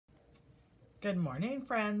Good morning,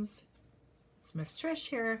 friends. It's Miss Trish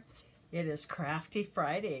here. It is Crafty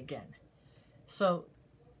Friday again. So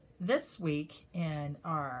this week in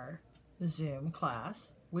our Zoom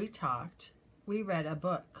class, we read a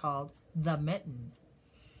book called The Mitten,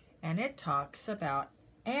 and it talks about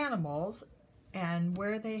animals and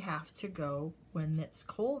where they have to go when it's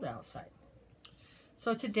cold outside.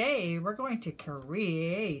 So today we're going to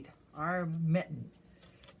create our mitten.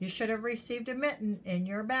 You should have received a mitten in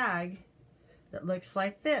your bag that looks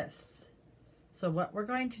like this. So what we're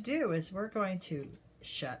going to do is we're going to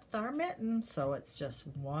shut our mitten so it's just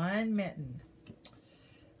one mitten.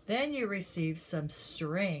 Then you receive some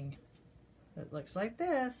string that looks like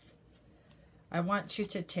this. I want you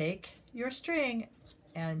to take your string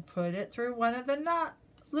and put it through one of the knot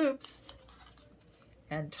loops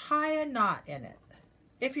and tie a knot in it.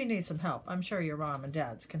 If you need some help, I'm sure your mom and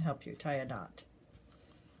dads can help you tie a knot.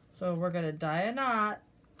 So we're going to tie a knot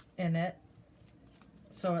in it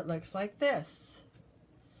so it looks like this.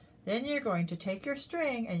 Then you're going to take your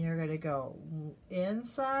string and you're going to go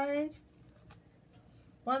inside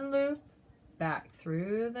one loop, back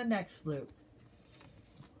through the next loop,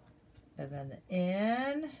 and then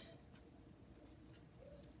in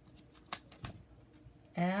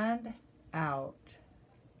and out.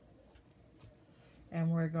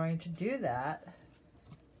 And we're going to do that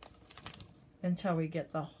until we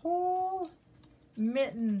get the whole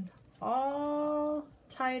mitten all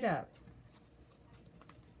tied up,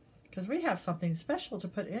 because we have something special to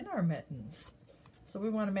put in our mittens, so we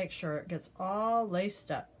want to make sure it gets all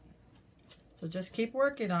laced up. So just keep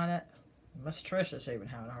working on it. Miss Trish is even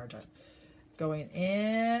having a hard time going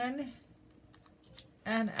in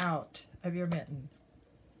and out of your mitten,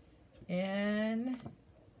 in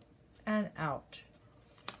and out.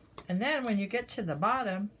 And then when you get to the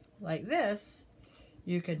bottom like this,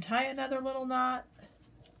 you can tie another little knot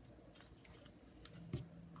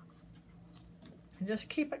and just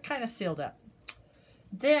keep it kind of sealed up.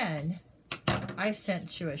 Then I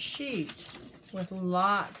sent you a sheet with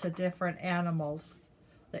lots of different animals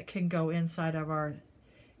that can go inside of our,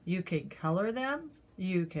 you can color them,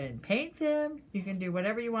 you can paint them, you can do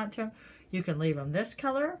whatever you want to them. You can leave them this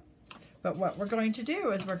color. But what we're going to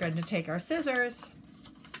do is we're going to take our scissors,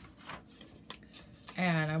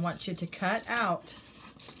 and I want you to cut out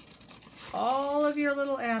all of your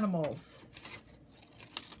little animals.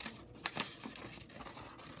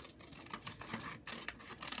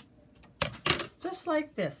 Just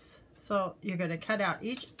like this. So you're going to cut out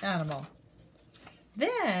each animal.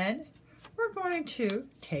 Then we're going to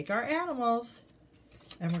take our animals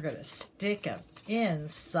and we're going to stick them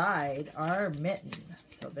inside our mitten.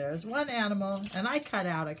 So there's one animal, and I cut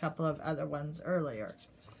out a couple of other ones earlier.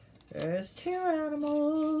 There's two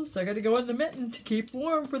animals. They're going to go in the mitten to keep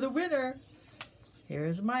warm for the winter.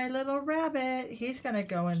 Here's my little rabbit. He's going to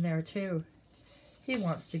go in there too. He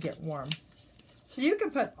wants to get warm. So you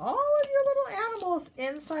can put all of your little animals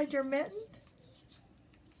inside your mitten.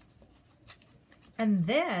 And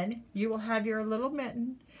then you will have your little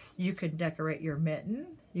mitten. You can decorate your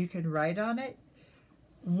mitten. You can write on it.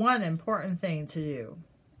 One important thing to do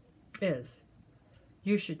is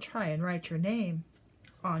you should try and write your name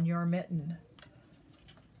on your mitten.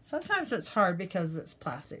 Sometimes it's hard because it's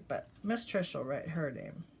plastic, but Miss Trish will write her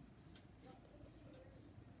name.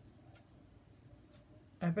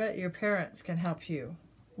 I bet your parents can help you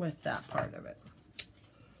with that part of it.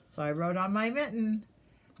 So I wrote on my mitten.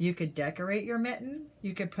 You could decorate your mitten.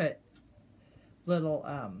 You could put little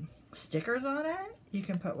stickers on it. You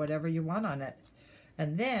can put whatever you want on it.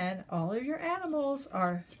 And then all of your animals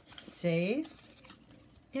are safe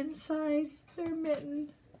inside their mitten,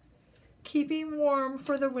 keeping warm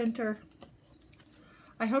for the winter.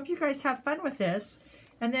 I hope you guys have fun with this.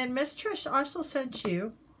 And then Miss Trish also sent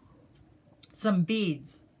you some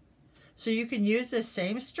beads. So you can use this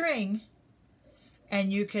same string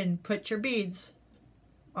and you can put your beads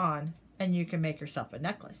on and you can make yourself a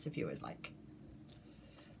necklace if you would like.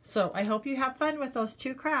 So I hope you have fun with those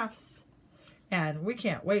two crafts. And we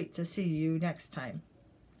can't wait to see you next time.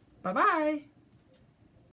 Bye-bye.